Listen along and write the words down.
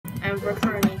I'm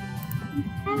recording.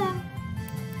 Hello.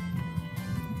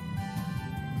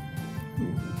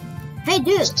 Hey,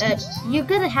 dude, you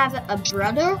gonna have a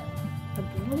brother? A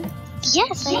brother?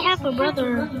 Yes, I have a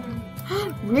brother.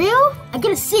 Real? I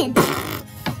gotta see it.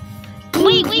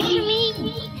 Wait for me.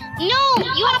 No,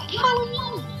 you have to follow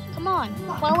me. Come on,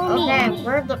 follow me. Okay,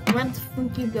 where the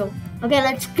fuck you go? Okay,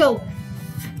 let's go.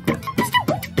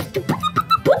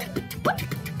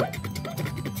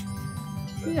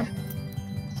 Yeah.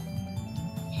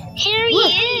 Here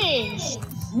he is.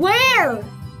 Where?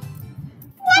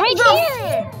 Right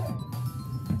here.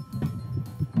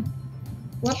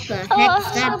 What the heck is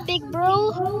What's that? up, big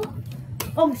bro?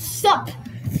 Oh, sup?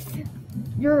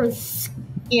 You're a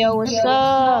Yo, what's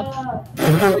up?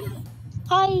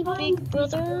 Hi, big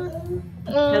brother.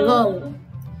 hello.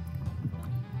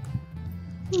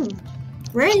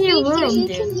 Where's your room, He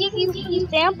dude? can give you free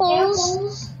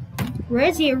samples.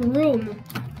 Where's your room?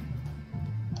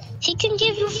 He can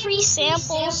give you free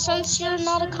samples since you're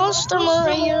not a customer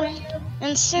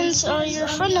and since you're a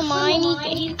friend of mine,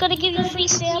 he's gonna give you free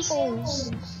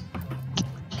samples.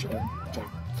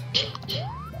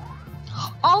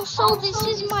 Also, this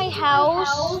is my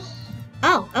house.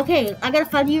 Oh, okay. I gotta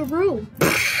find your room.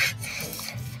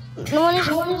 You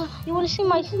wanna see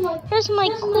my? Here's my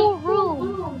cool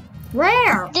room.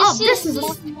 Where? This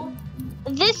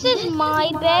is my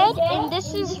bed and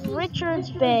this is Richard's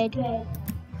bed.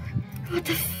 What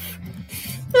the?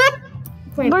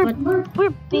 Wait, what? We're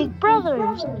big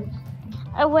brothers.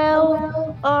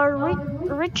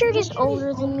 Richard is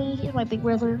older than me. He's my big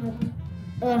brother.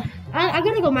 I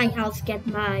gotta go my house. Get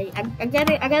my. I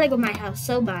gotta go my house.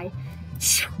 So bye.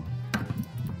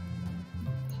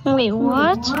 Wait,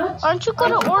 what? Aren't you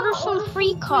gonna order some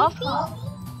free coffee?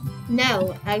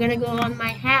 No, I gotta go on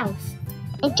my house.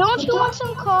 Don't you want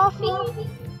some coffee?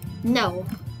 No,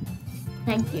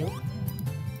 thank you.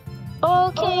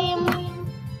 Okay.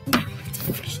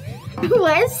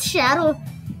 Where's Shadow?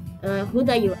 Who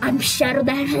are you? I'm Shadow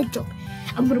the Hedgehog.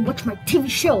 I'm gonna watch my TV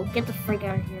show. Get the freak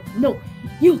out of here. No,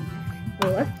 you.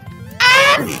 What?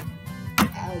 Ah!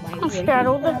 Ow, my I'm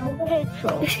Shadow the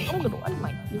Hedgehog. I'm gonna watch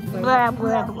my blah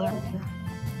blah blah.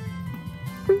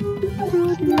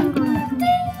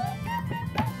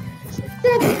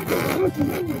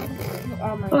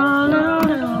 Oh my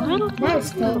god.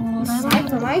 Let's go. It's time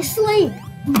for my sleep.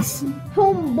 It's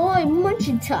homeboy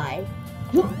munching time.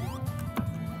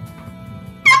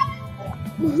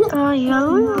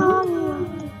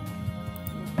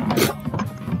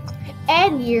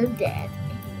 And you're dead.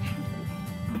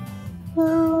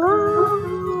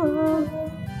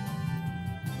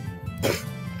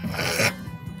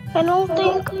 I don't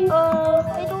think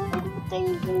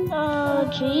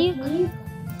Jake.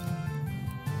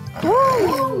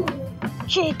 Whoa!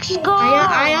 Jake's gone.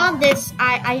 I am this.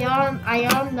 I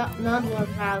am not one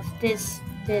house. This.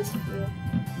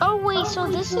 Oh wait, so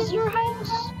this is your house?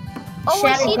 Oh,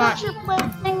 I see that you're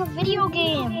playing a video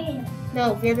game.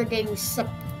 No, video games suck.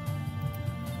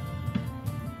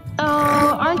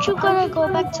 Aren't you gonna go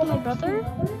back to my brother?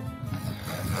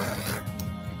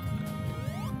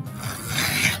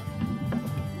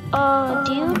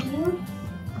 Dude?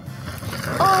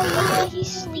 Oh yeah,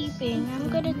 he's sleeping. I'm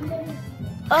gonna...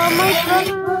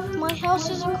 my house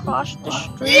is across the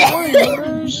street. We're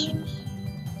neighbors.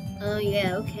 Oh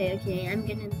yeah, okay. I'm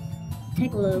gonna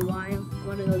take a little while. I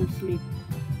wanna go to sleep.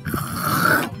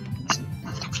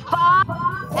 5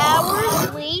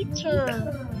 hours later.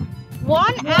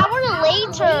 1 hour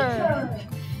later.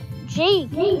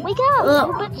 Jake, wake up.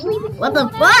 You've been sleeping. What the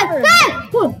fuck?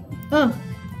 Oh,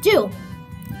 dude.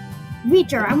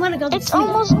 Reacher, I'm gonna go to sleep. It's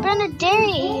almost been a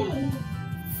day.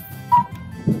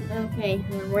 Okay,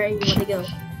 where do you want to go?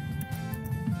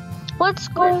 Let's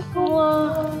go.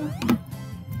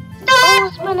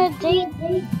 It's been a day.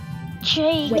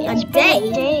 Jake, Wait, it's a been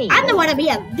a day. I don't want to be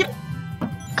a...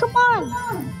 Come on.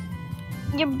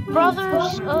 Your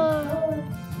brother's,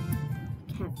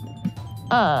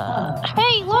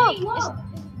 Hey, look.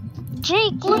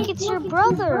 Jake, look, it's your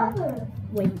brother.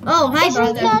 Wait. Oh, hi, Isn't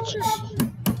brother. that...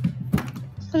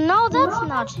 No, that's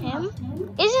not him.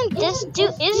 Isn't this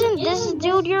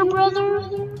dude your brother?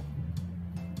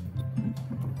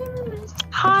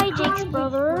 Hi, Jake's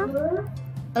brother.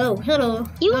 Oh, hello.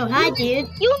 Hi, dude.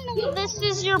 You know this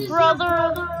is your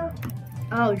brother.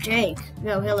 Oh, Jake.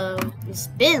 No, hello. It's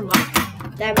been long.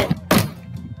 Damn it.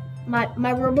 My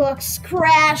Roblox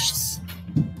crashed.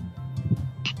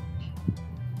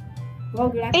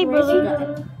 Roblox, Hey,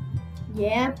 brother.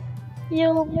 Yeah.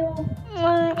 Yo.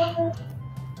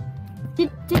 Did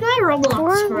my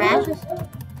Roblox crash?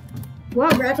 Well,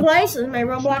 congratulations, my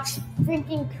Roblox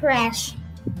freaking crash.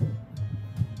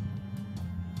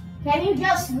 Can you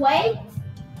just wait?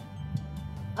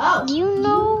 Oh. Do you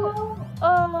know,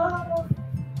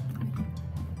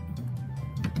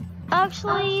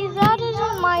 actually, that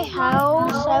isn't my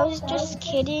house. I was just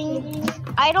kidding.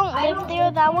 I don't live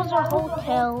there. That was a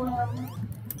hotel.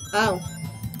 Oh.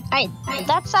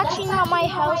 That's actually not my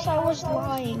house. I was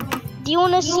lying. Do you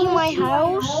want to see my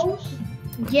house?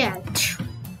 Yeah.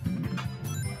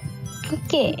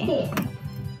 Okay.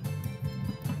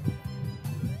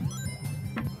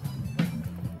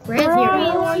 Where's Where your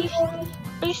are you? house?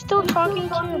 Are you still talking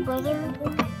to your brother?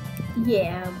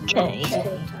 Yeah.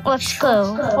 Okay. Let's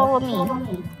go. Follow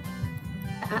me.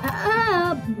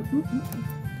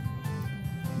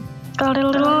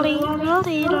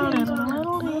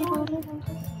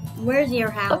 Where's your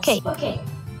house? Okay.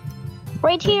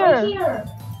 Right here.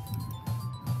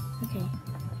 Okay.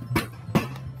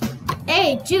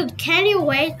 Hey, dude, can you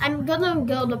wait? I'm gonna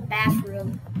go to the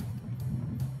bathroom.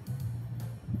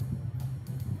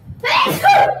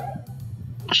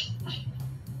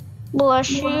 Bless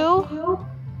you.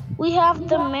 We have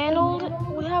the mandating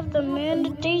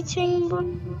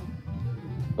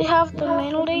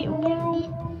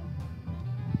room.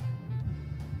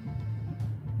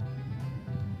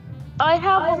 I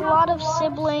have a lot of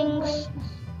siblings.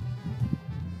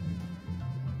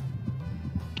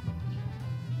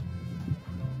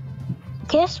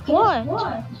 Guess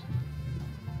what?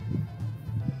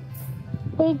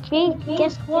 Hey Jake,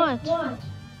 guess what?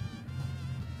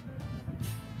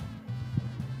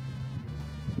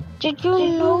 Did you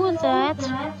know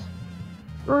that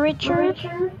Richard?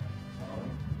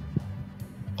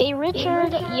 Hey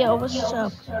Richard, yo, what's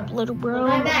up, little bro?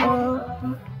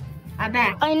 I'm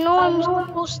back. I know I'm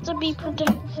supposed to be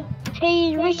protected.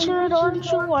 Hey Richard, aren't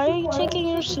you? Why are you taking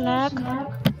your snack?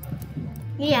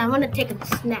 Yeah, I want to take a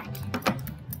snack.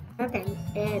 Okay,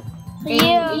 and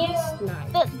Yeah,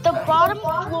 nice. the bottom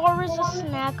floor is a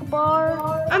snack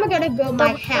bar. I'm gonna go to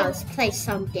my house, play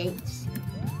some games.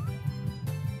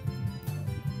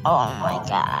 Oh my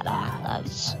god,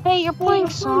 Hey, you're playing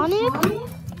Sonic?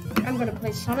 I'm gonna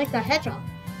play Sonic the Hedgehog.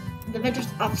 The Adventures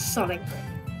of Sonic.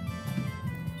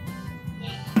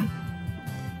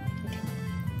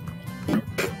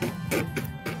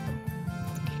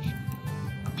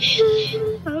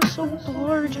 I'm so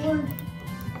bored.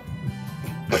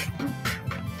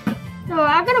 So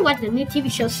I'm gonna watch the new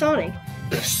TV show Sonic.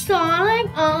 Sonic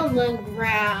on the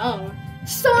ground.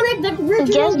 Sonic the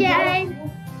original game.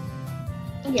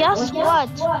 Guess what?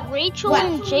 Rachel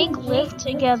and Jake live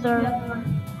together.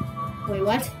 Wait,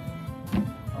 what?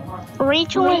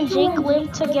 Rachel and Jake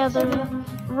live together.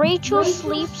 Rachel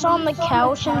sleeps on the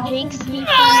couch and Jake sleeps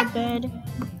on the bed.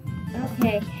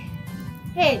 Okay.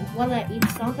 Hey, wanna eat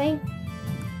something?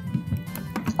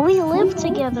 We live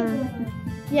together.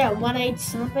 Yeah, wanna eat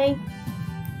something?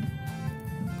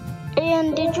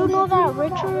 And did you know that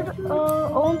Richard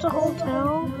owns a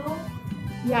hotel?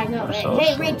 Yeah, I know.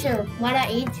 Hey, Rachel, wanna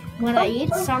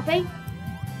eat something?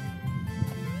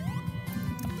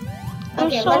 I'm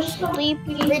Okay, so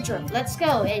sleepy. Rachel, let's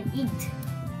go and eat.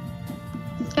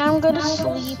 I'm gonna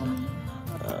sleep.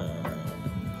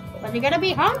 But you're gonna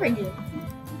be hungry, dude.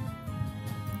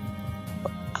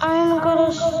 I'm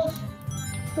gonna sleep.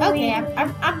 Okay,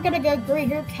 I'm gonna go greet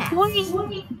your cat.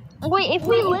 Wait, if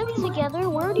we live together,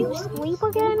 where do you sleep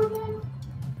again?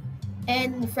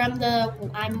 And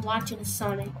I'm watching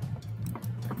Sonic.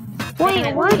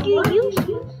 Wait, where do you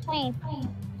sleep?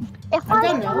 If I I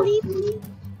don't know.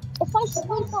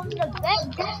 sleep on the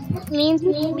bed, that means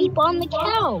we sleep on the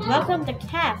couch. Welcome to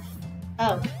Calf.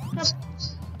 Oh.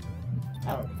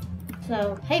 Oh.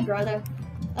 So, hey, brother.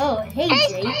 Oh, hey,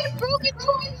 Jake.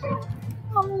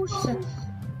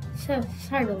 So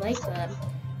sorry to like that.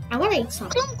 I want to eat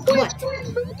something. What?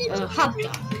 Hot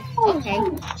dog. Okay.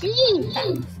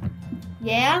 Jeez.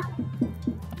 Yeah?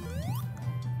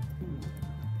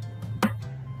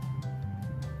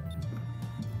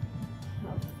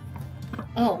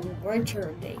 Oh, what's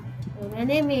your name? Well, my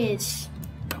name is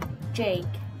Jake.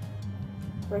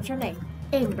 What's your name?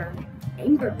 Amber.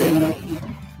 Amber.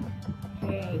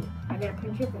 Hey, I got a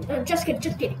picture. Just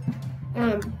kidding.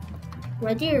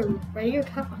 Where do you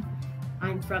come from?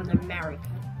 I'm from America.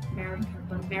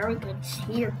 But Americans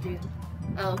here, dude.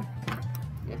 Oh,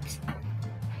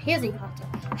 here's a hot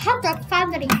dog. Hot dog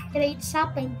family can eat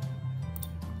something.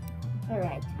 All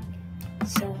right.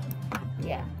 So,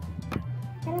 yeah.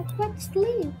 And I went to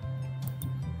sleep.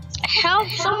 Help!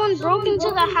 Someone broke into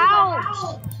the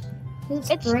house. It's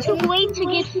too late to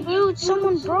get food.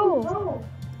 Someone broke.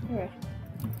 Alright.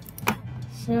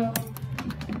 So.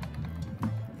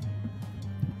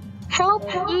 Help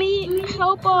me!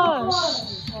 Help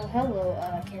us! Oh, hello.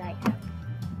 Can I have?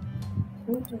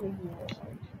 Who's over here?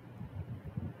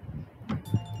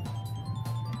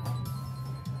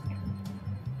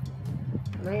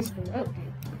 Nice one. Okay.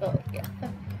 Oh yeah.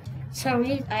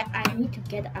 Sorry, I need to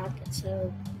get out.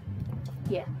 So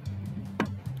yeah.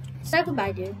 Say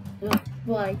goodbye, dude.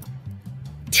 Bye.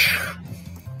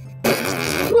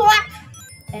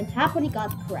 And happily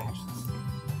got crashed.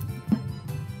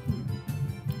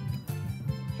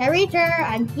 Hey, Reacher,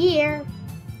 I'm here.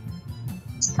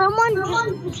 Someone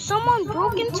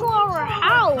broke into our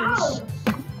house.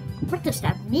 What does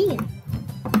that mean?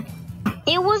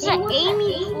 It was an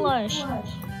Amy plush.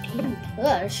 Amy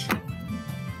plush?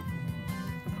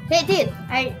 Hey, dude,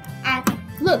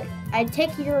 look, I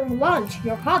take your lunch,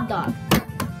 your hot dog.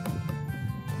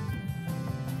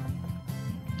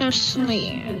 I'm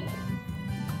sleeping.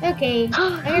 Okay.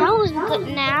 That was a good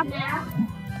nap.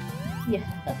 Yeah.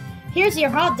 Here's your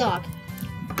hot dog.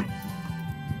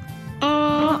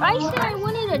 I said I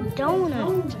wanted a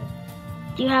donut.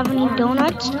 Do you have any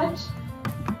donuts?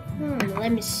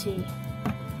 Let me see.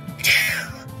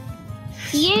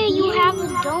 Yeah, you have a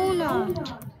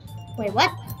donut. Wait,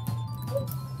 what?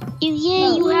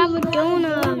 Yeah, you have a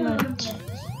donut.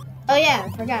 Oh yeah, I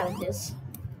forgot this.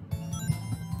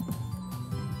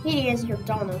 Here is your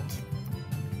donut.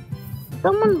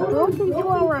 Someone broke into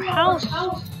our house.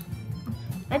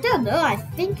 I don't know, I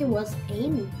think it was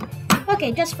Amy.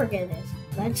 Okay, just forget it.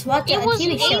 Let's watch a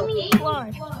TV show. Amy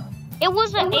plush. It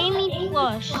was an Amy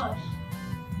plush.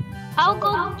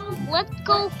 Let's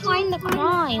go find the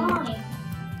crime.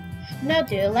 No,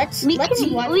 dude, let's We watch.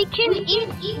 can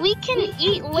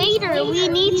eat later.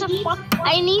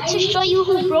 I need to show you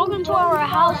who broke into our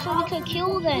house so we can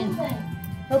kill them.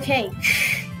 Okay.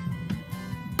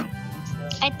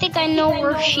 I think I know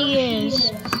where she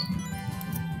is.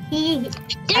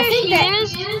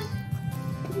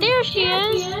 There she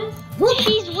is. Look.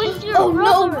 She's with your Oh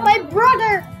brother. no, my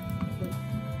brother!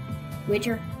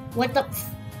 Witcher, what the?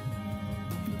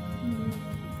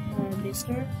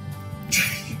 Mister.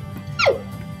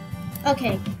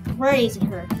 Okay, where is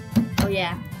her? Oh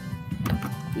yeah,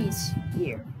 he's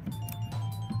here.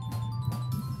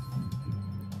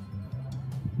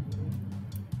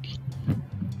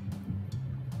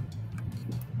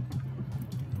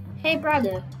 Hey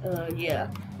brother. Yeah.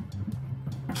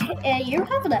 You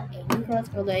have the Amy plus,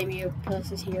 or the Amy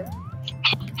plus is here.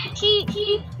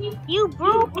 You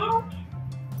broke.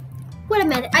 Wait a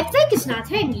minute, I think it's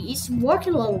not Amy. It's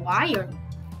working on wire.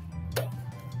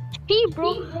 She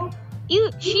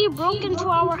broke into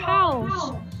our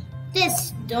house.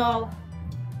 This dog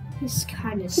is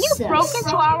kind of You broke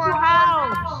into our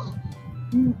house.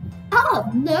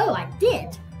 Oh no, I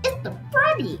did. It's the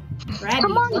Freddy.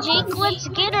 Come on, Jake, let's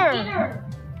get her.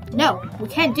 No, we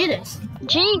can't do this.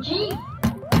 Jake.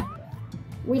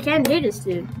 We can't do this,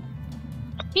 dude.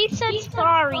 He said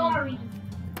sorry.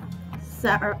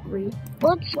 Sorry.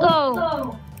 Let's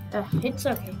go. It's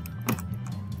okay.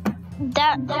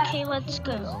 Okay, let's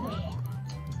go.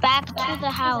 Back to the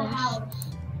house.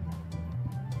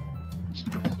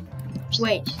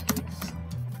 Wait.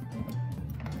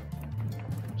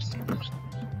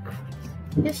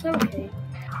 It's okay.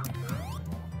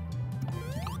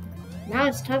 Now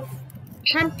it's time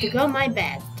to go my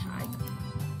bed time.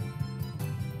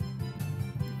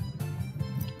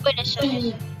 Wait a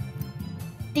second.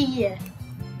 The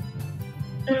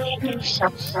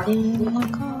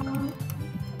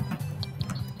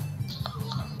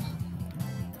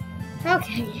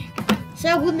Okay.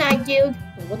 So good night, dude.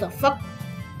 What the fuck?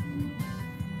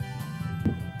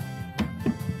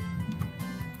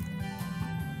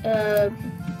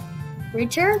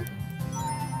 Richard?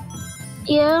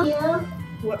 Yeah.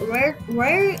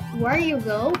 Where you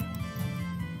go?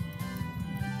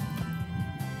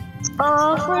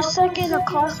 For a second,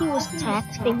 Akasi was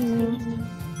texting me.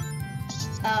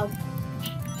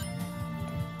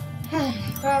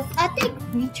 I think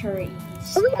Richard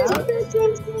is out.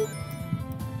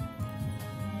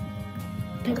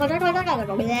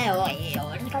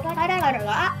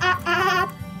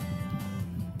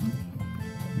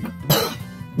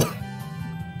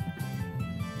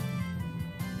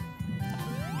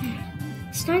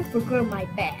 It's time to go my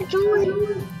bed.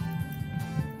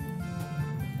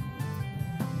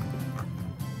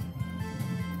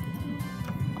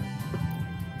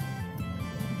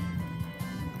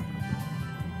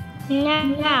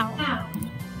 Now.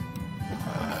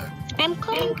 I'm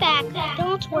coming back,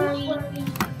 don't worry.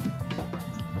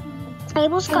 I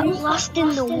almost got lost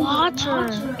in the water.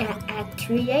 At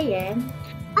 3 a.m.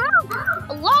 Ow!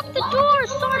 Lock the door!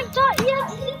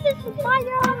 Sorry.exe is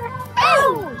fire on our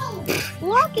house!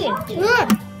 Lock it!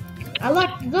 I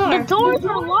locked the door. The doors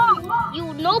are locked.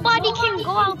 Nobody can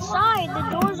go outside. The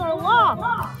doors are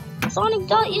locked.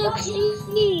 Sonic.exe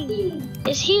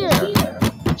is here.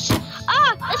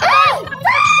 Ah! It's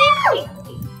Sonic.exe!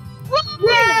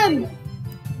 Run!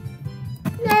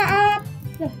 No!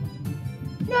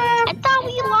 No! I thought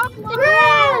we locked the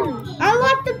Run! doors. I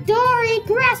locked the door. He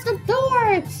crashed the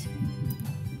doors.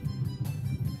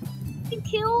 You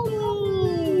killed me.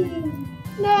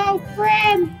 No,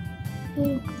 friend.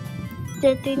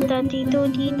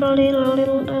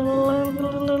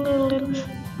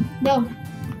 No,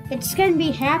 it's gonna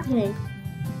be happening.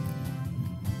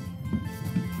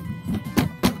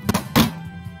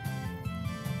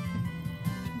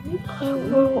 I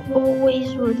will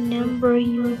always remember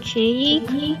you, Jake.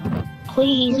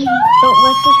 Please don't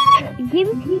let this.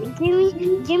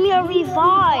 Give me a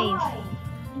revive.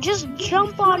 Just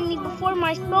jump on me before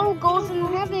my soul goes in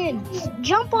heaven.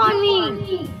 Jump on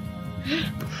me.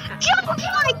 Jump on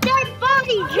my dead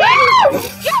body, Jake.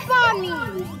 Jump on me.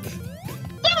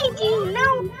 Thank you.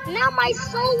 Now my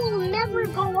soul will never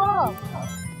go up.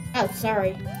 Oh,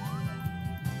 sorry.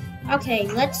 Okay,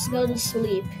 let's go to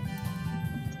sleep.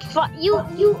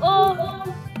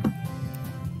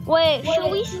 Wait,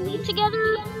 should we sleep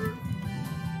together?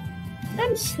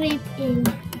 I'm sleeping.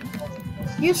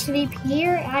 You sleep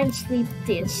here, I sleep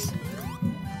this.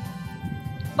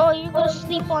 Oh, you're gonna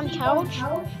sleep on couch?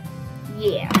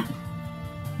 Yeah.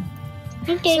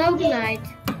 Okay. So good night.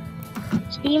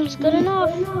 Seems good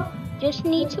enough. Just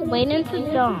need to wait until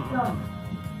dawn.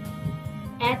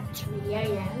 At 3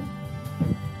 a.m.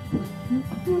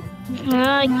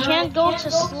 I can't go to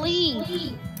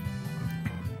sleep.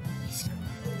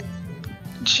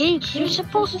 Jake, you're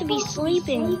supposed to be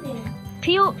sleeping.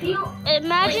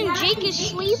 Imagine Jake is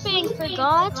sleeping, for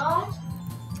God.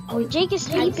 Oh, Jake is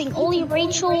sleeping. Only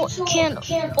Rachel can.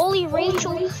 Only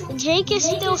Rachel. Jake is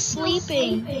still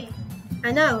sleeping.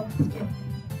 I know.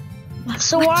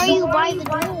 So why are you by the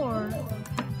door?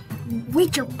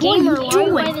 Richard, what Gamer, are you why are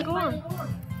you by doing? the door?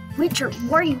 Richard,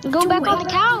 what are you doing? Go back on the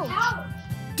couch.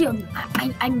 Dude,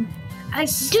 I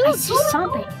see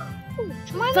something.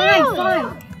 It's my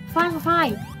house.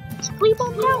 Fine. Sleep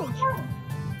on the couch.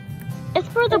 It's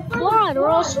for the plot, or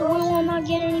else we will not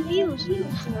get any views.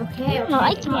 Okay. No,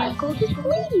 I can't go to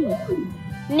sleep.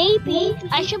 Maybe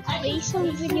I should play some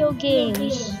video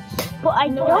games, but I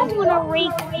don't want to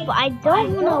wake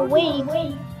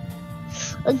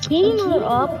a gamer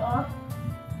up.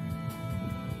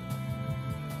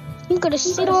 I'm gonna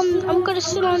sit on the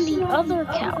other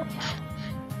couch.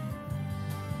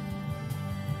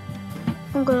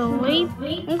 I'm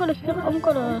gonna sit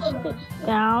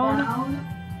down.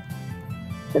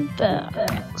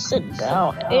 Sit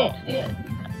down.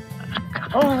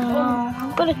 Oh,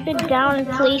 I'm gonna sit down and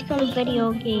play some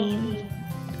video games.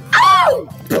 Oh!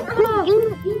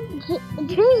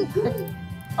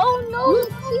 Oh no, the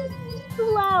TV is too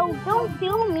loud. Don't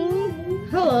kill me.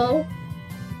 Hello.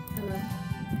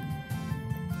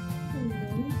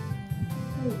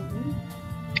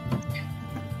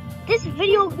 This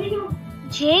video.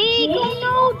 Jake, oh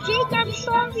no, Jake, I'm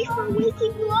sorry for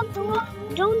waking you up.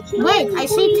 Don't kill me. Wait, I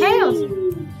see Tails.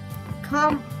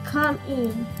 Come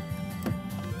in.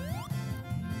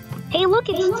 Hey, look,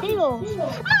 it's Tails.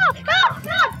 Don't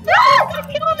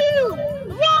kill me!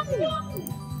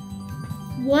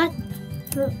 Run!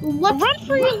 What? Run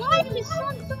for your life! His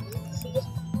son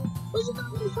was on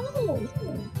the phone.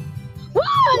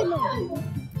 Run!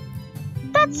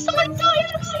 That's Sonic I'm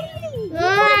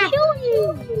gonna kill you!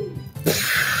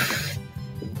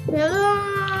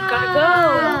 Gotta go.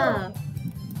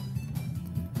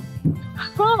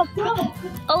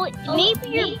 Oh, maybe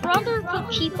your brother could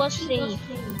keep us safe.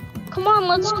 Come on,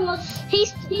 let's go. He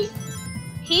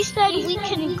said we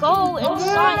can go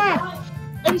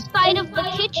inside of the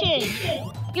kitchen.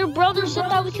 Your brother said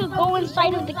that we could go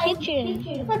inside of the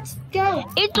kitchen. Let's go.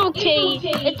 It's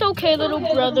okay, little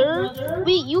brother.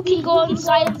 You can go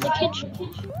inside of the kitchen.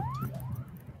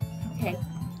 Okay.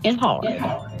 In hall.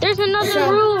 There's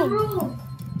another room.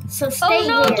 So stay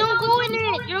no, here. don't go in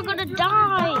it. You're gonna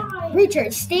die.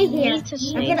 Richard, stay here. Need to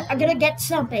stay. I'm gonna get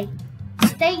something.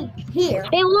 Stay here.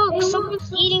 Hey, look,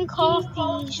 someone's eating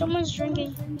coffee. Someone's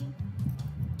drinking.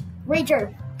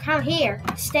 Richard, come here.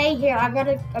 Stay here. I'm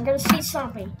gonna see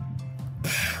something.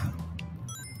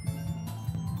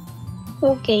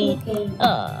 Okay.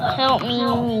 Help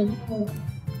me.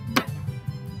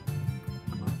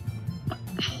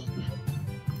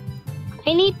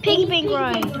 I need pig bank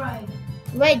ride.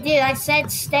 Wait, dude, I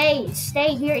said stay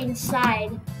here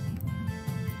inside.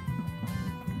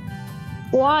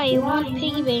 Why? Why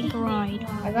piggy bank ride?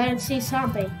 I gotta see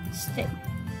something.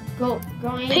 Go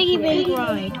in. Piggy bank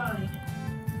ride.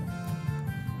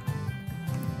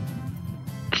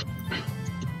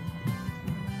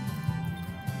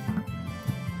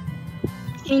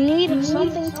 I need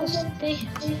something to stay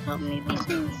help me be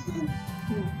safe.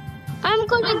 I'm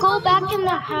gonna go back in the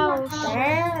house.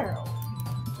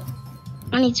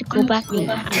 I need to go back in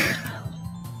the house.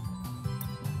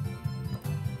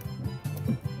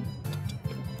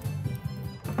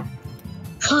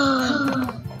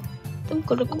 I'm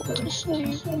gonna go to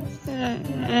sleep.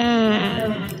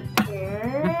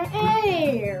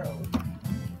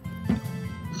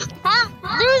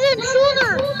 There's an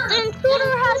intruder! The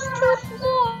intruder has 2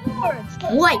 swords!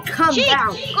 Wait, calm Jake,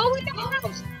 down. go in the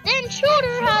house! The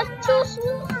intruder has 2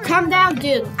 swords! Calm down,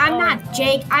 dude. I'm not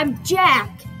Jake, I'm Jack.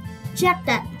 Jack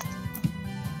that.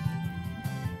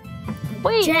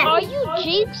 Wait, Jack. are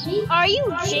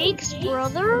you Jake's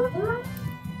brother?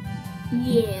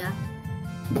 Yeah.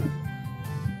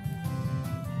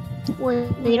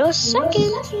 Wait a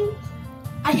second.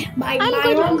 I'm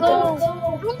gonna go.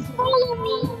 Don't follow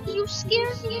me. You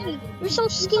scare me. You're so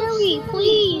scary.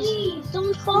 Please,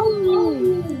 don't follow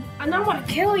me. I don't want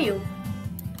to kill you.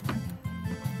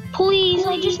 Please,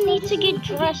 I just need to get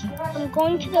dressed. I'm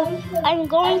going in the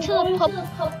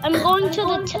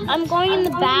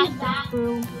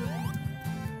bathroom.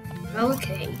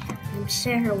 Okay. I'm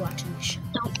sitting here watching the show.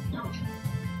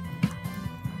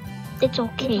 It's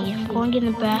okay. I'm going in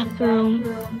the bathroom.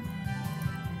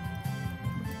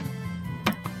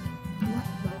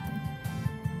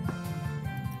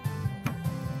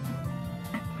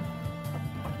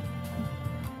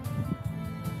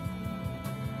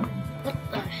 What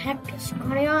the heck is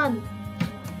going on?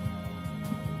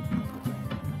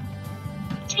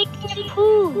 Taking a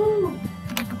poo.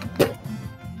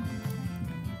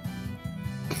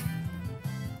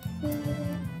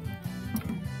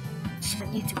 I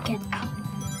need to get out.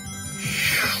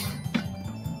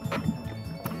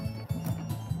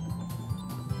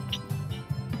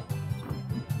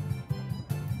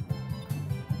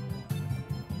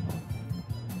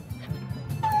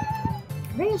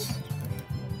 Chris?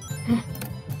 That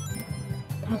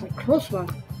was a close one.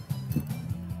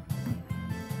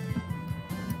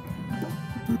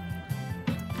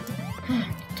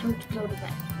 Time to go to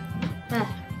bed.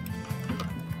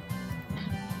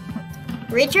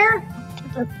 Richard?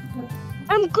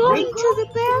 I'm going to the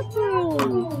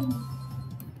bathroom.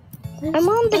 I'm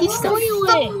on the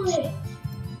toilet.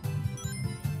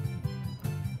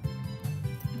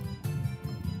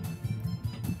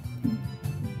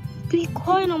 Be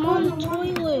quiet, I'm on the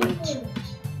toilet.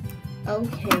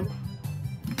 Okay.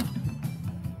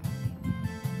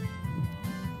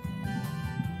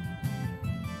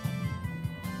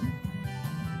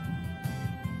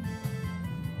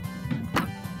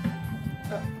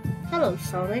 Hello,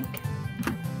 Sonic.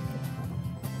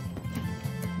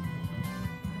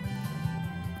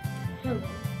 Hello.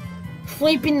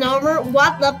 Sleeping over?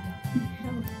 What the?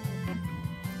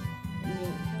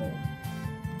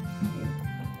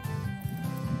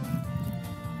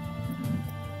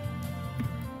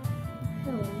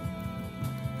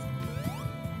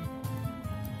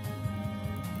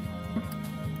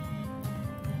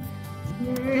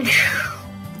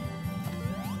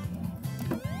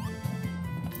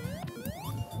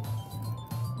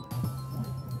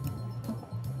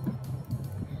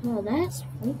 Oh, that's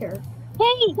weird.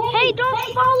 Hey, don't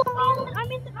follow me.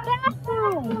 I'm in the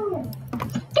bathroom.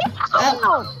 Get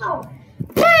out.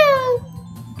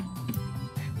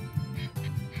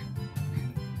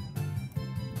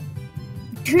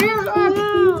 Turn up.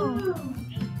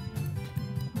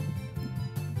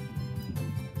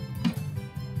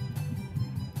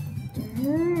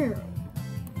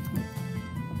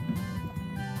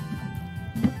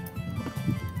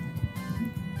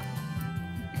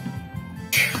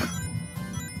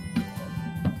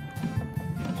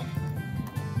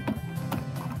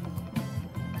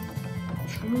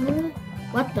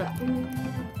 What the?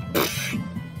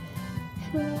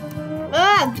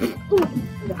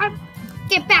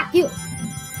 Get back, you!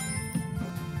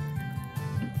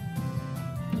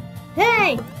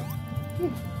 Hey!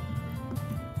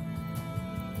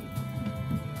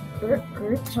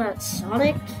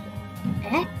 Sonic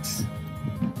X?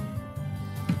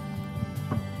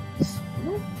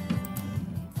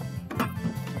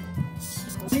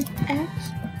 Sonic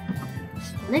X?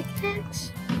 Sonic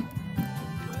X?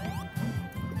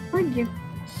 Where'd you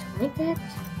Sonic X?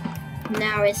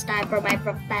 Now it's time for my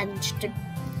revenge to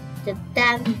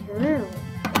that girl.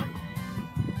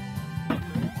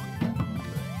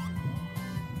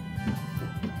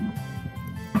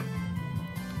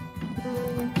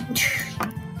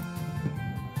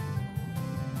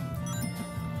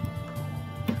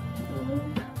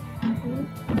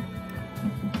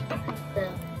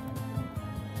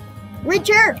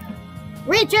 Richard!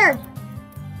 Richard!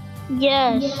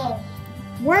 Yes.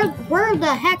 Where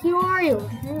the heck are you?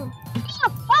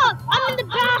 Fuck! I'm in the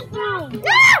bathroom!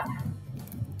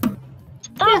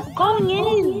 Stop going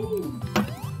in!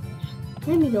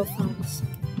 Let me go find this.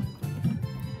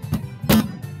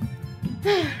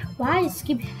 Why does this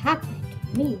keep happening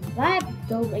to me? Why am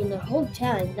I in the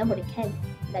hotel and nobody can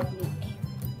let me in?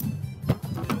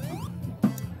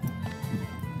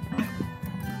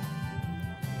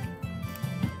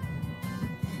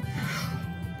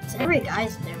 Sorry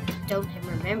guys, I don't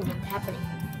remember what's happening.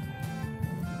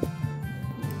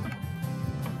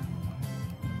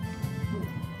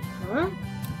 Huh?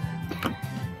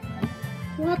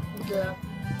 What the?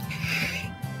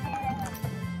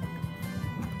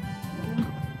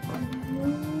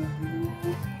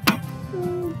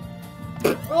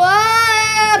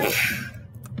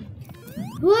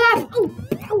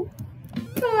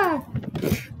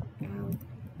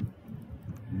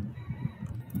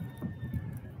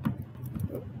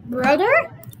 Brother?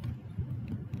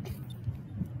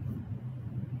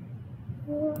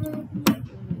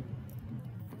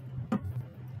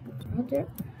 Brother?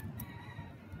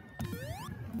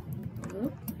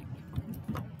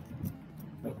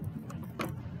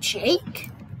 Jake?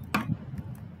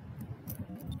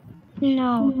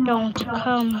 No, don't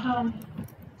come.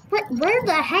 Where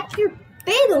the heck you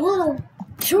been, a little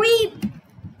tree?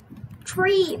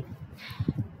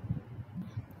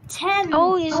 10.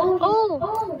 Oh,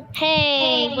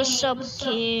 hey, what's up,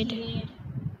 kid? Hey,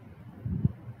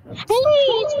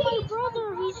 it's my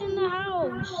brother. He's in the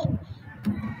house.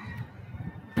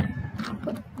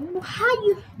 How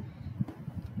you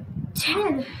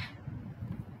 10?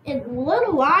 And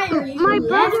little why are you My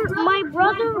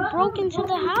brother broke into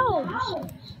the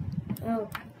house. Oh.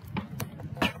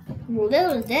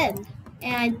 Little dead.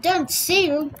 And I don't see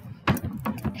you.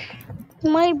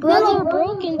 My brother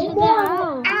broke into the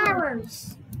house.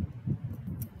 Hours.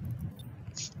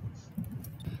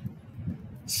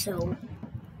 So,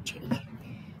 Jake,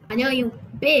 I know you've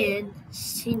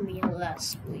seen me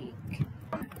last week.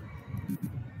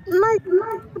 My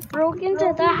brother broke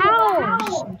into the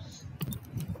house.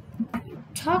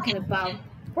 Talking about?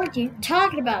 What are you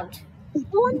talking about?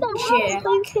 Go in the house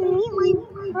so you can meet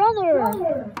my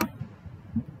brother.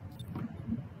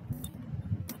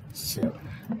 So,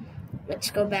 let's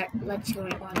go back. Let's go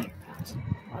on your house.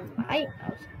 On my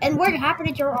house. And what happened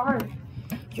at your arm?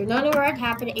 You know what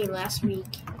happened in last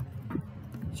week.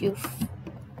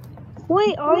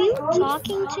 Wait, are you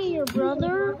talking to your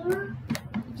brother?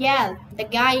 Yeah, the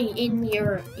guy in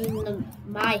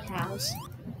my house.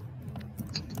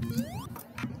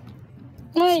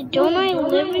 Wait, don't I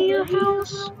live in your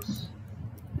house?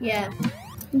 Yeah.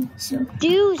 So,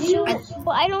 Dude,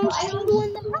 I don't see you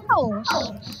in the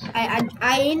house.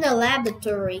 I in the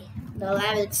laboratory. The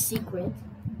lab is secret.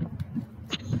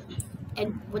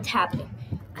 And what happened?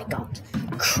 I got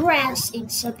crashed in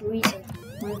some reason.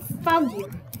 When I found you.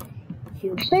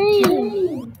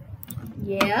 Hey.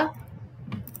 Yeah.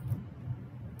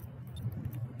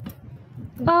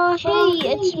 Hey,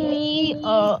 it's me.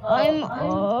 I'm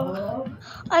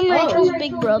Rachel's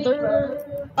big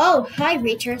brother. Oh, hi,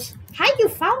 Richard. How you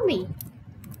found me?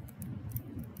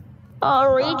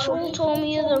 Rachel told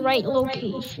me the right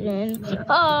location.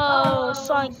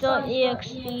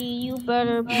 Sonic.exe, you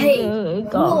better be good.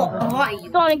 Who are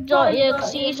you?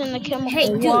 Sonic.exe is in the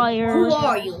chemical wires. Who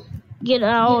are you? Get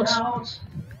out.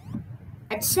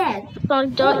 I said.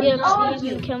 Sonic.exe is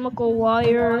in the chemical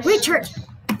wires. Richard.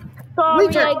 Sorry,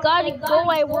 Richard. I gotta go.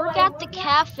 I work at the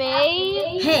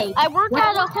cafe. Hey. I work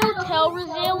at a hotel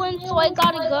resilience, so I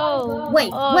gotta go.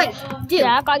 Wait, dude.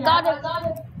 Jack, I gotta.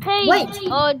 Hey, wait.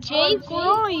 Jake, where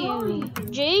are you?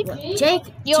 Jake?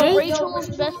 Jake? Yo, Rachel's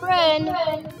best friend.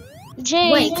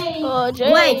 Jake.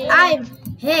 Jake. Wait,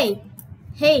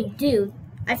 hey, dude.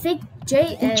 I think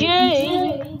Jake.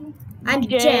 Jake. I'm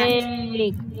Jake. Jack.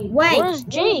 Wait. Where's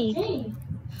Jake?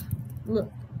 Look.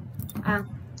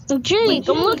 Jake,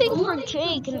 I'm looking for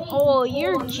Jake, and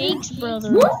you're Jake's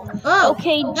brother. Oh,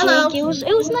 okay, Jake. hello. It was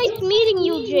nice meeting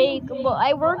you, Jake. But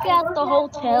I work at the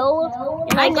hotel,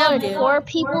 and I got 4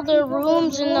 people their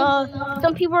rooms, and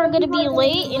some people are gonna be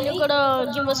late, and they're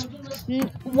gonna give us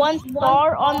 1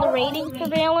 star on the rating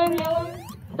surveillance.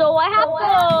 So I have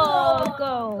to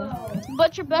go.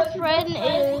 But your best friend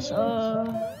is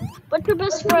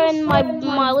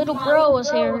my little bro is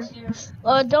here.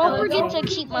 Don't forget to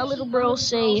keep my little bro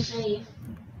safe.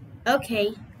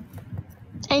 Okay.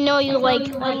 I know you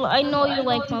like my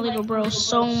little bro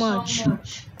so much.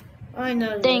 I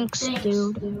know. Thanks,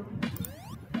 dude.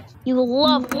 You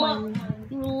love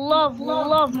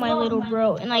my little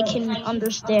bro, and I can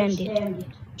understand it.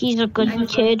 He's a good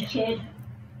kid.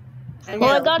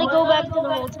 Well, I gotta go back to the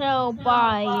hotel.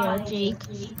 Bye, Jake.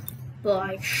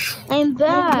 Bye. I'm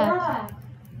back.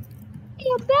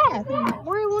 You're back.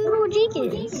 Where I wonder where Jake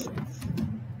is.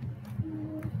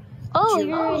 Oh,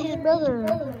 you're his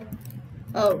brother.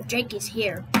 Oh, Jake is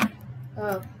here.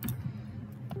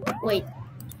 Wait.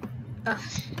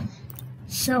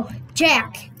 So,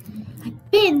 Jack,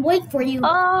 I've been waiting for you.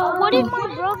 What did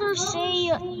my brother say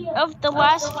of the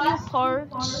last few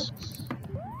parts?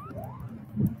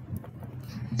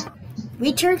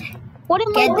 Richard, What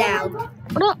did get my down.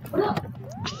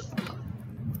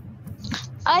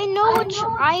 I know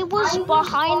I was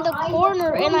behind the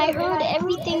corner and I heard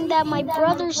everything that my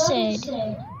brother said.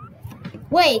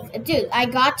 Wait, dude, I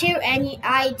got you and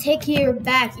I take you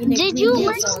back in the Did you green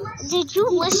listen? zone. Did you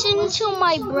listen to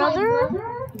my brother?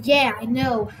 Yeah, I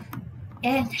know.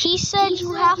 And He said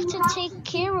you have to take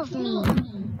care of me.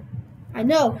 I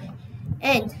know.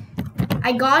 And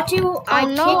I got you. I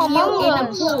no, kick you Among in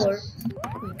the Us. pool.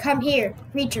 Come here,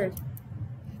 Richard.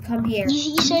 Come here.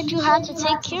 He said you had to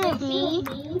take care of me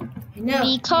I know.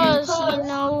 because he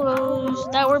knows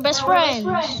that we're best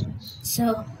friends.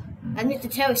 So, I need to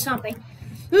tell you something.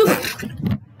 I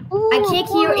kick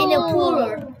you in the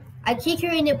pooler. I kick you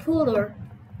in the pooler.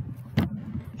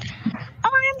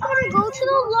 I'm gonna go to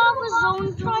the lava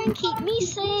zone, try and keep me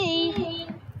safe.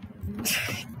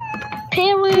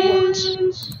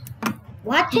 Parents,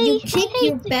 What did you kick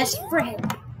your best friend?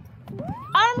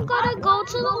 I'm gonna go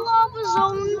to the lava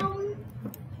zone.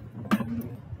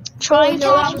 Try and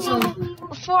catch me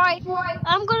before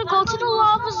I'm gonna go to the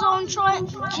lava zone.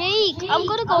 Jake, I'm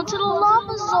gonna go to the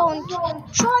lava zone.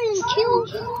 Try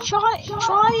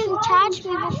and catch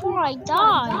me before I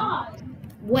die.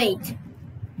 Wait,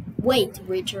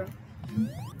 Richard.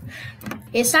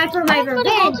 It's time for my I'm gonna go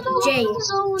revenge, to the lava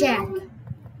zone. Jack.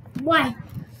 Why?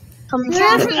 Come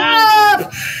catch me.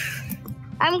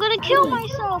 I'm gonna kill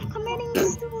myself. Committing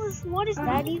suicide. What does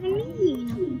that even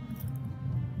mean?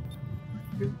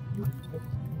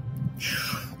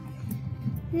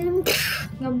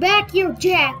 Now back here,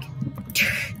 Jack.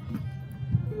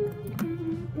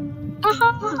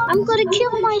 I'm gonna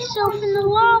kill myself in the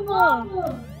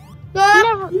lava.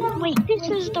 Never. Wait, this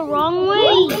is the wrong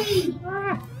way.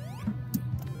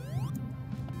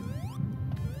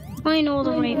 I know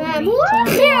the right way.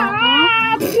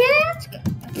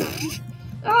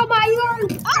 Oh my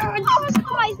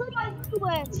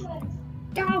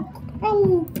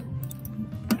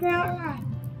God!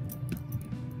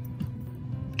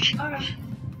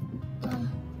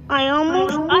 I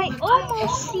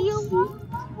almost see a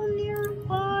lava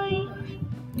nearby.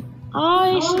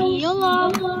 I see a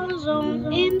lava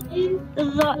zone in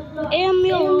the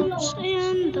ambulance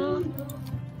and the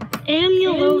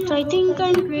ambulance. I think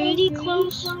I'm pretty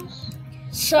close.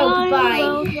 So bye,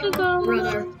 Go.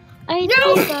 brother. I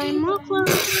think I'm real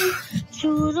close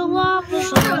to the lava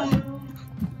zone.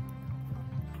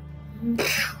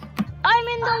 I'm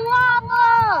in the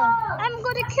lava! I'm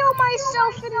gonna kill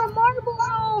myself in the marble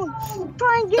zone!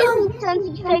 Try and get me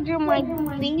since you said you're my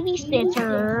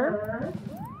babysitter.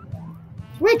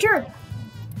 Richard!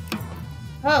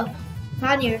 Oh,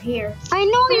 glad you're here. I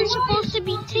know you're supposed to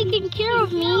be taking care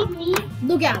of me,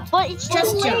 Look out. but it's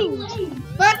Just too jump. late.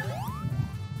 But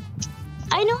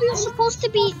I know you're supposed to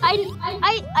be.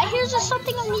 Here's just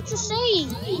something I need to say.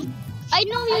 I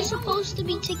know you're supposed to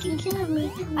be taking care of me.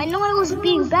 I know I was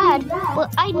being bad,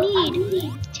 but I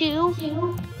need to.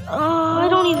 I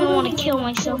don't even want to kill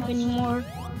myself anymore.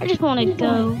 I just want to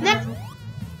go.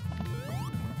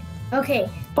 okay,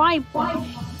 Bye.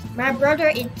 my brother,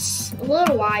 it's a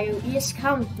little while. You just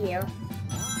come here.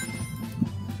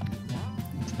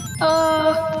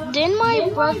 Didn't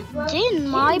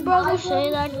my brother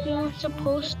say that you were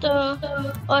supposed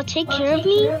to take care of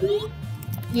me?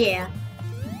 Yeah.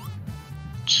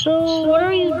 So what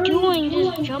are you doing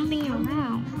just jumping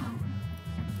around?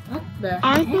 What the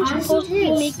Aren't you heck is supposed to be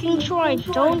this? making sure I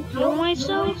don't kill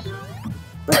myself?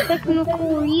 For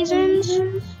technical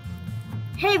reasons?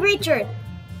 Hey, Richard.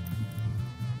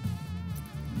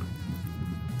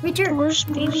 Richard. Worst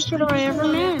babysitter I ever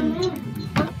met.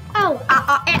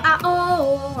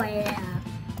 Oh, yeah.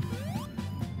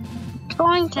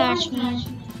 Try and catch me.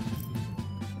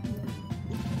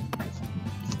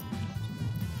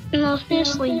 No,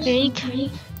 seriously, Jake.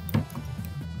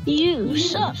 You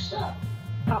suck.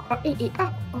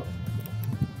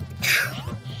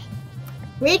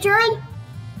 Richard?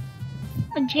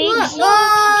 Jake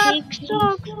sucks.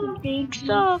 Jake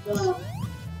sucks.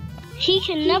 He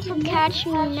can never catch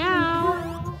me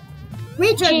now.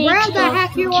 Richard, Jake where the sucks.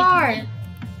 heck you are?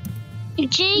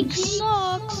 Jake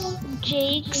sucks.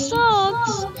 Jake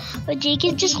sucks. But Jake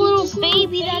is just a little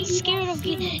baby that's scared of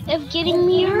getting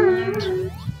me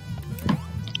hurt.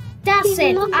 That's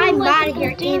it. I'm like out of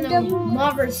here in the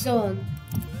mother zone.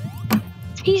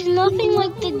 He's nothing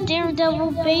like the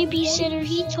Daredevil babysitter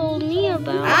he told me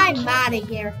about. I'm out of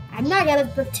here. I'm not gonna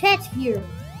protect you.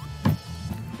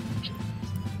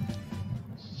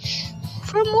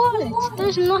 From what?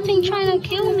 There's nothing trying to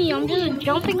kill me. I'm just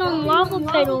jumping on lava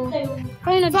pedals,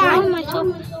 trying to drown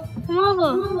myself in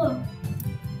lava.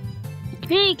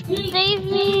 Jake, save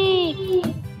me!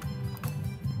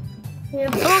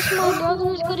 Else my brother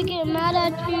is gonna get mad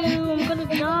at you. I'm gonna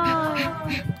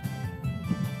die.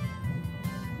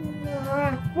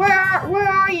 Where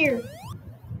are you?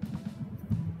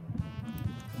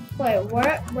 Wait,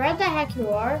 where the heck you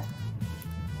are?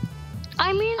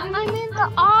 I'm in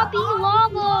the obby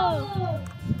lava.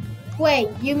 Wait,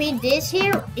 you mean this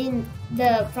here in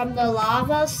the from the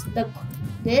lavas?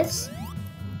 This?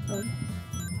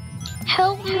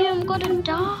 Help me! I'm gonna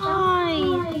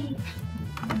die.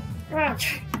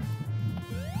 Ouch.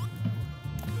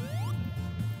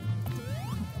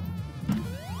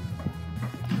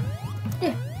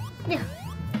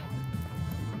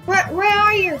 Where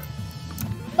are you?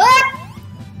 Ah!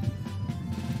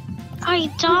 I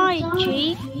died,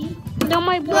 Jake. Now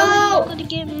my brother's gonna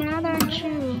get mad at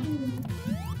you.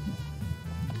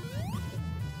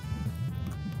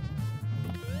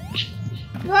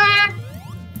 Ah!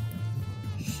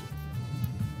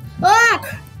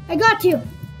 Ah! I got you.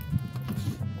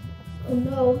 Oh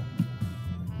no.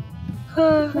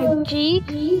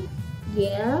 Jake?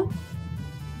 Yeah?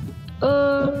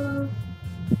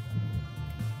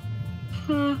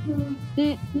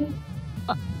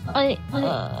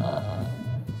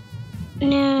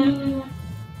 No.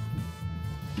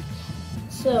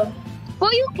 So,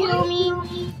 Will you kill me,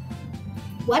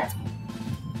 what?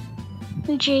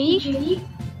 Jake?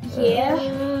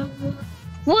 Yeah?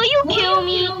 Will you kill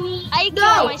me? I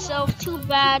killed myself. Too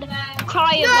bad.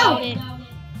 Cry about it.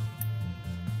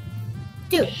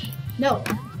 Dude, no.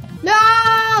 No!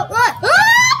 What?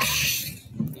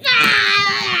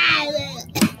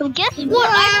 Guess what?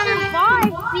 I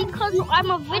survived because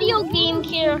I'm a video game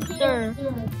character.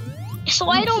 So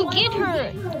I don't get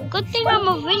hurt. Good thing I'm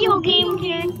a video game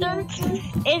character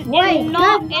Get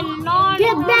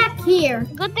back here.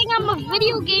 Good thing I'm a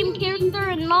video game character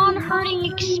and non-hurting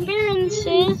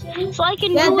experiences, so I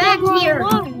can Get do back whatever here.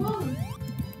 I want.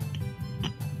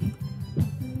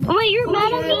 Wait, you're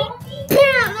mad at me?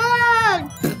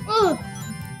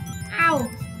 Ow.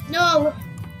 No.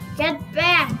 Get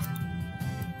back.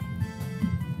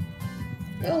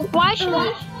 No. Why should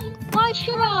I? Why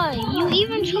should I?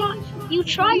 You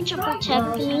tried to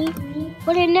protect me,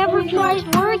 but it never tries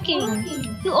working.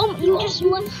 You just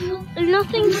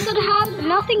nothing's gonna happen.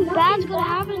 Nothing bad's gonna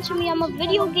happen to me. I'm a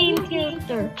video game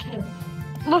character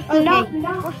with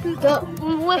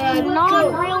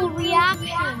non-real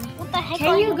reactions. What the heck?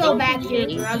 Can you go back here,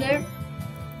 brother?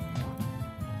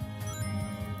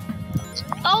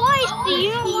 Oh, I see.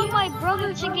 You don't want my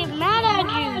brother to get mad at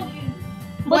you.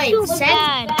 But Wait, too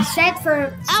bad. set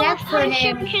for Our him.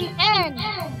 friendship can end.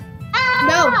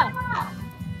 No.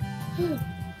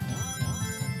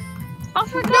 I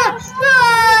forgot.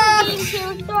 Game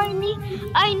character.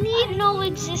 I need no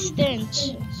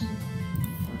existence.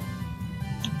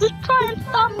 Just try and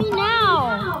stop me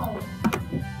now.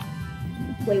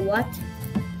 Wait, what?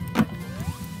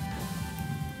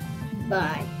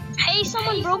 Bye. Hey,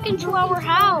 someone broke into our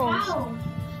house.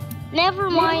 Never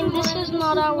mind, this is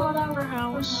not our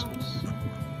house.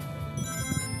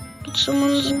 But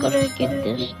someone's gonna get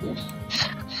this.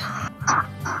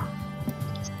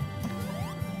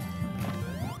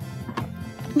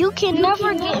 You can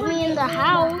never get me in the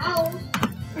house.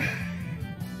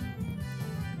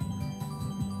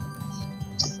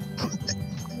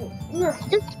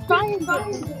 Just try and get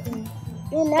me.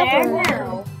 You'll never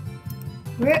know.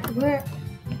 Where?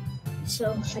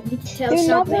 So, I need to tell You're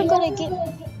something. never gonna get me.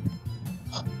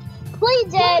 Play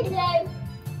dead.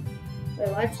 Wait,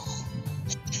 what?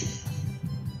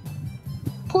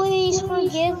 Please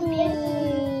forgive me.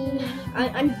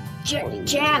 I'm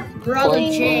Jack, brother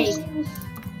Please. Jake.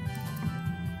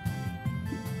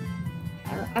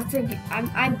 I forget.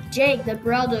 I'm Jake, the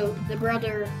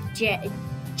brother Jake.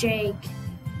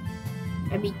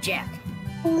 I mean Jack.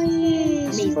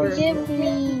 Please forgive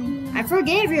me. I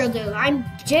forgave you, dude. I'm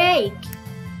Jake.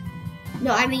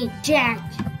 No, I mean Jack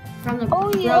from the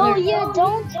brother. Oh yeah,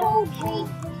 don't tell Jake.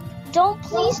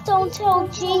 Please don't tell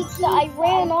Jake that I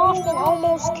ran off and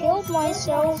almost killed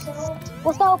myself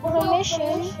without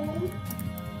permission.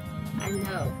 I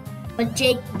know, but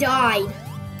Jake died.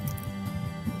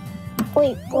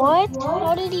 Wait, what?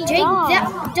 How did he Jake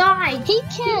die? died. He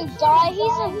can't die.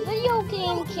 He's a video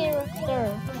game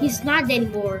character. He's not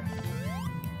anymore.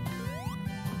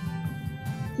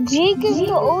 Jake is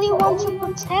the only one to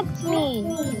protect me.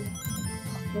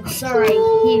 I'm sorry,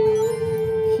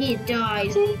 he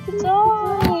died. Jake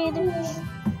died.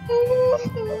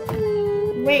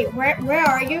 Wait, where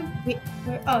are you?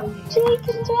 Oh, Jake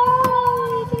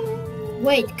died.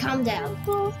 wait, calm down.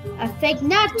 I think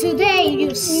not today,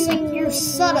 you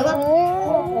son of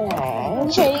a.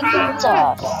 Jake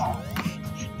died.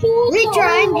 Reacher,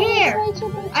 I'm here.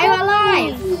 I'm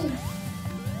alive.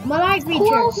 I'm alive, Who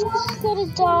Reacher. else is gonna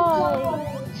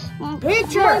die?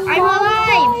 Reacher, My I'm mom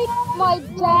alive. died, my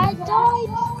dad died.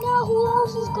 Now who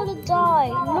else is gonna die?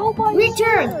 Nobody.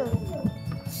 Richard!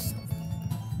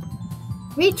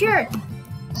 Richard!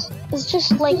 It's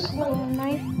just like a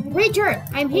knife. Richard,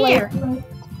 I'm here.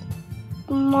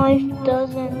 Knife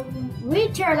doesn't.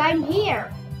 Richard, I'm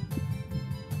here.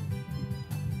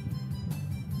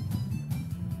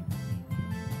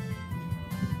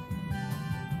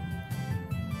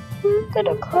 I'm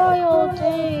gonna cry all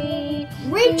day.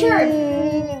 Richard!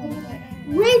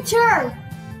 Richard!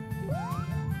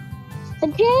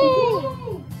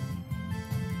 Jay!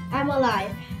 I'm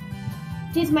alive.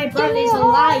 This my brother is a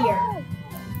liar.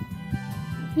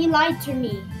 He lied to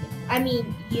me. I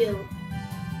mean, you.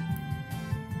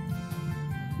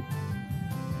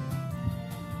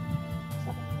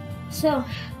 So,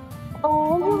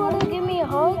 Oh, you gonna give me a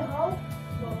hug?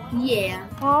 yeah.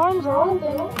 Arms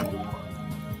open.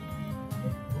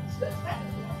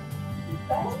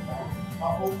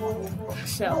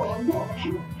 So,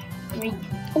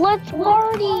 Let's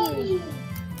party.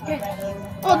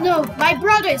 oh no, my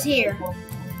brother's here.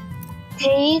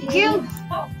 Jake, You,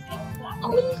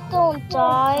 please don't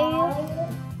die.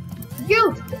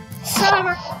 you, son of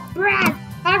a brat!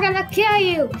 I'm gonna kill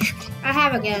you. I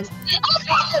have again.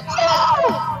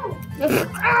 Ow!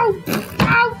 Ow!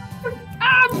 Ow!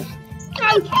 Ow!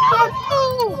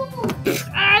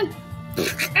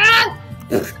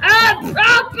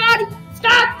 Buddy!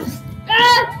 Stop!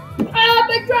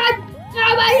 My God!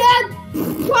 Oh, my head!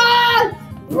 Run!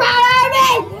 Run at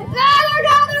me! No,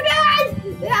 guys!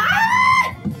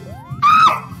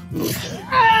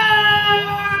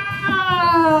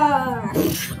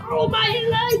 Oh, my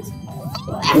legs!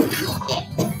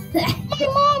 My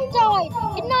mom died,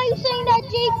 and now you're saying that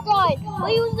Jake died, but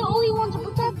he was the only one to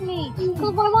protect me.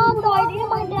 Because my mom died and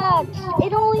my dad.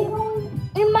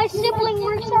 And my sibling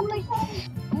works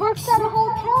at a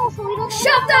hotel, so we don't.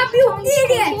 Shut up, you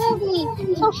idiot!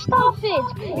 Me. So stop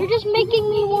it. You're just making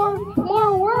me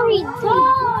more worried.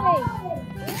 Die.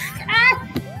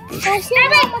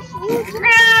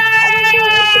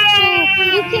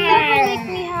 You can never make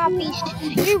me happy.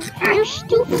 You're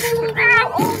stupid.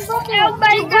 Oh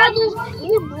my God!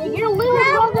 Your little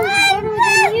brother's better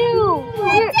than you.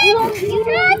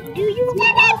 Do you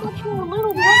know how much your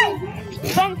little brother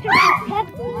spent to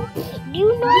protect me? Do you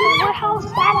know how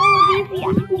sad I would be if he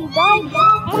actually died?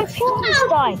 My parents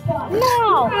died.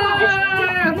 Now,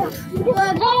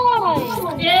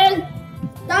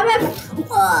 just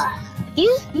die.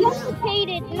 You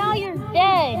dissipated. Now you're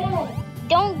dead.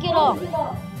 Don't get up.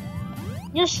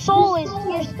 Your soul is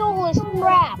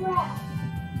crap.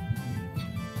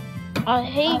 I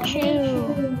hate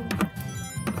you.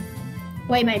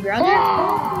 Wait, my brother?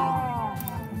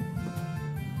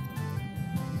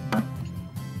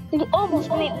 You almost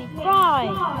made me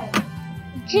cry.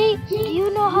 Jake, do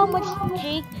you know how much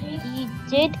Jake he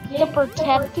did to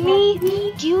protect me?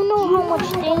 Do you know how much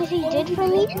things he did for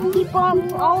me? He bought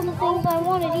me all the things I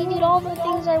wanted. He did all the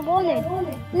things I wanted.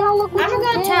 Now look what I'm you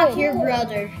gonna did. attack your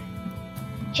brother.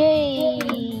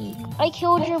 Jake, I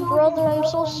killed your brother. I'm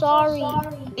so sorry.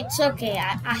 It's okay.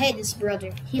 I hate this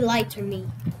brother. He lied to me.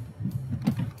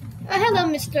 Hello,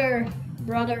 Mr.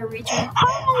 Brother Richard.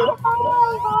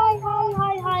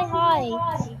 Hi.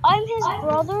 I'm his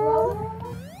brother.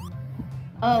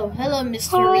 Oh, hello,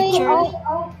 Mr. Richard.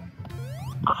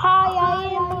 Hi, I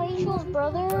am Rachel's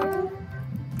brother.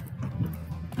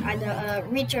 I know,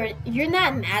 Richard, you're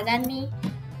not mad at me?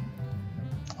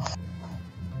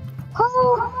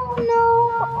 Oh, no,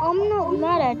 I'm not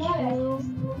mad at you.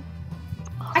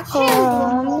 I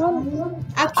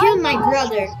killed my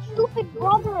brother. Stupid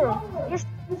brother.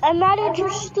 I'm mad at your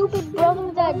stupid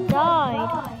brother that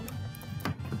died.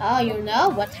 Oh, you know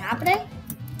what's happening?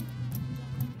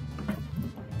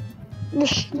 The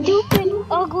stupid,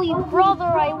 ugly brother.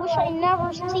 I wish I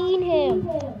never seen him.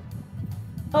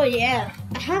 Oh yeah,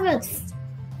 I have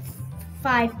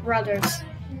 5 brothers.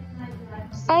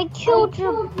 I killed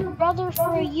your brother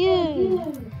for you.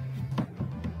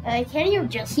 Can you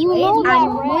just You wait? know that,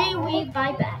 I'm right? way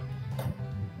by back.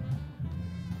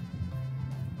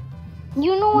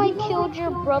 You know I killed your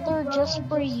brother just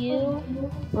for you,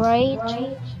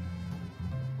 right?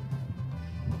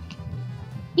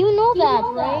 You know that,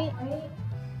 right?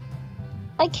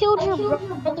 I killed your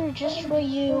brother just for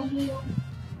you.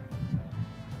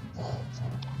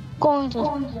 Going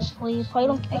to sleep.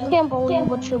 I can't believe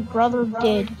what your brother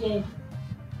did.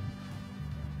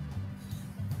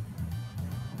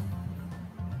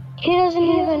 He doesn't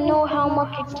even know how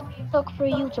much it took for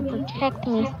you to protect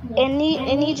me, and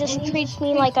he just treats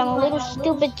me like I'm a little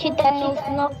stupid kid that knows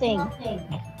nothing.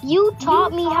 You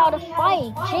taught me how to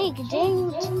fight, Jake.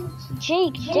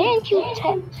 Didn't you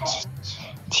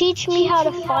teach me how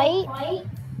to fight?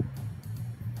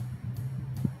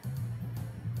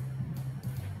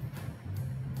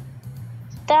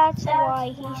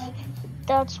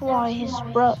 That's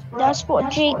what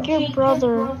Jake, your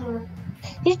brother.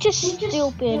 He's just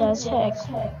stupid as heck.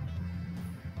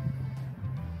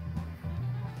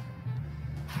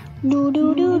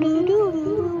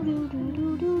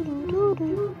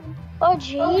 Oh,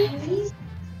 Jake.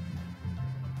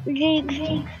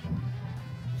 Jake.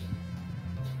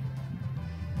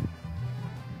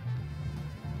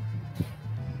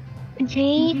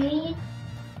 Jake.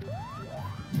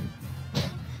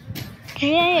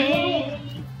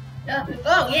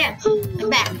 Oh yeah, I'm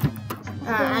back.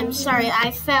 I'm sorry,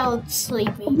 I fell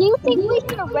sleepy. Do you think we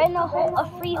should rent a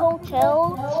free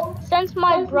hotel since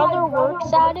my brother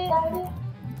works at it?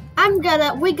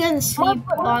 We're gonna sleep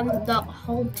on the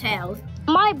hotel.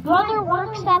 My brother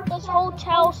works at this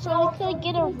hotel, so we could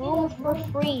get a room for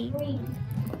free.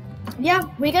 Yeah,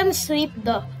 we're gonna sleep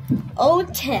the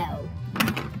hotel.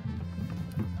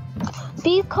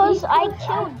 Because I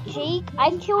killed Jake,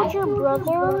 I killed your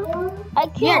brother, I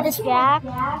killed Jack.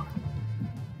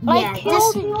 I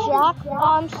killed Jack.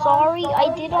 I'm sorry,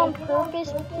 I did on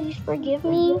purpose. Please forgive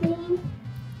me.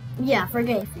 Yeah,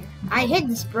 forgive you. I hate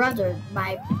this brother,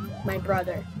 my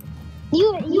brother.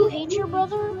 You hate your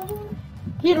brother?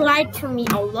 He lied to me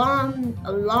a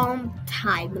long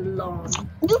time long.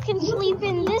 You can sleep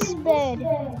in this bed.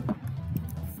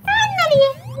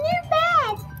 Finally, new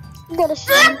bed. You gotta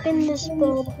sleep in this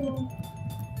bed.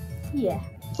 Yeah.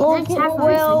 Well,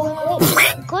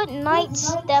 good night,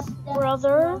 step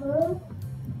brother.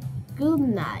 Good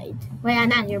night. Wait, I'm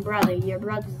not your brother. Your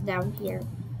brother's down here.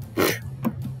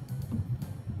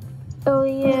 Oh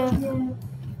yeah.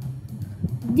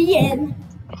 The end.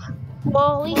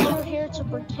 Well, at least you're here to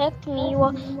protect me.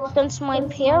 Well, since my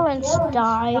parents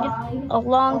died a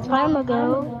long time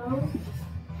ago.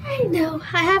 I know.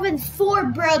 I have 4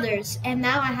 brothers, and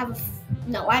now I have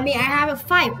I have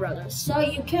 5 brothers. So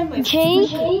you can.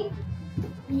 Jake.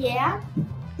 Yeah.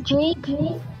 Jake.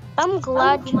 I'm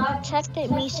glad you protected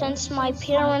me since my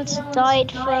parents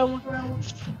died from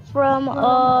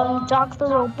Dr.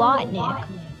 Robotnik.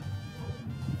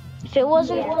 If it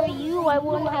wasn't for you, I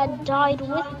wouldn't have died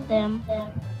with them.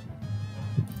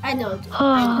 I know.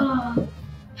 I know.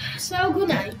 So good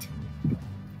night.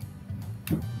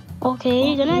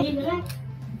 Okay, good night.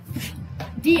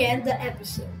 The end of the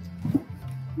episode.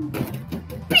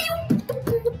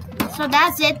 So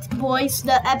that's it, boys.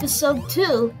 The episode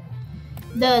 2.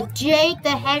 The Jake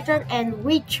the Hedgehog and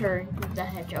Richard the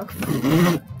Hedgehog.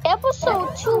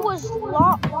 Episode 2 was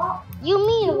long. You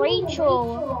mean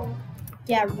Rachel?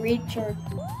 Yeah, Richard.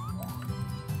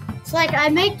 It's like I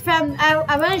made from.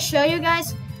 I want to show you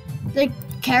guys the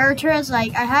characters.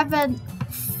 Like I have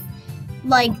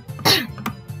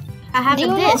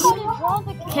this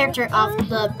character of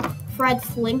the Fred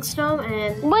Flintstone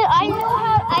and. But I know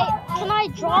how. Can I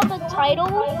draw the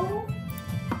title?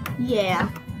 Yeah.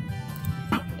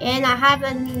 And I have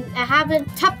a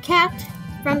Top Cat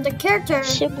from the character.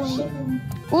 Sibling.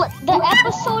 The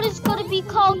episode is gonna be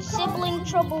called Sibling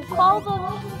Trouble. Call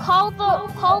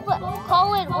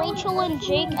it Rachel and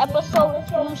Jake episode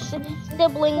 2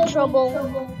 Sibling Trouble.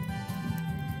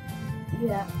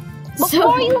 Yeah.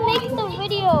 Before you make the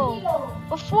video.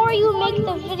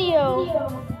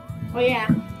 Oh yeah.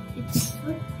 It's.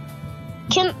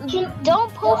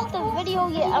 Don't post the video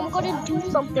yet. I'm gonna do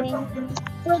something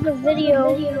for the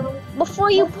video.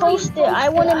 Before you post it, I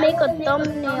wanna make a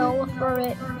thumbnail for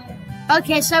it.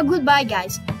 Okay, so goodbye,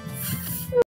 guys.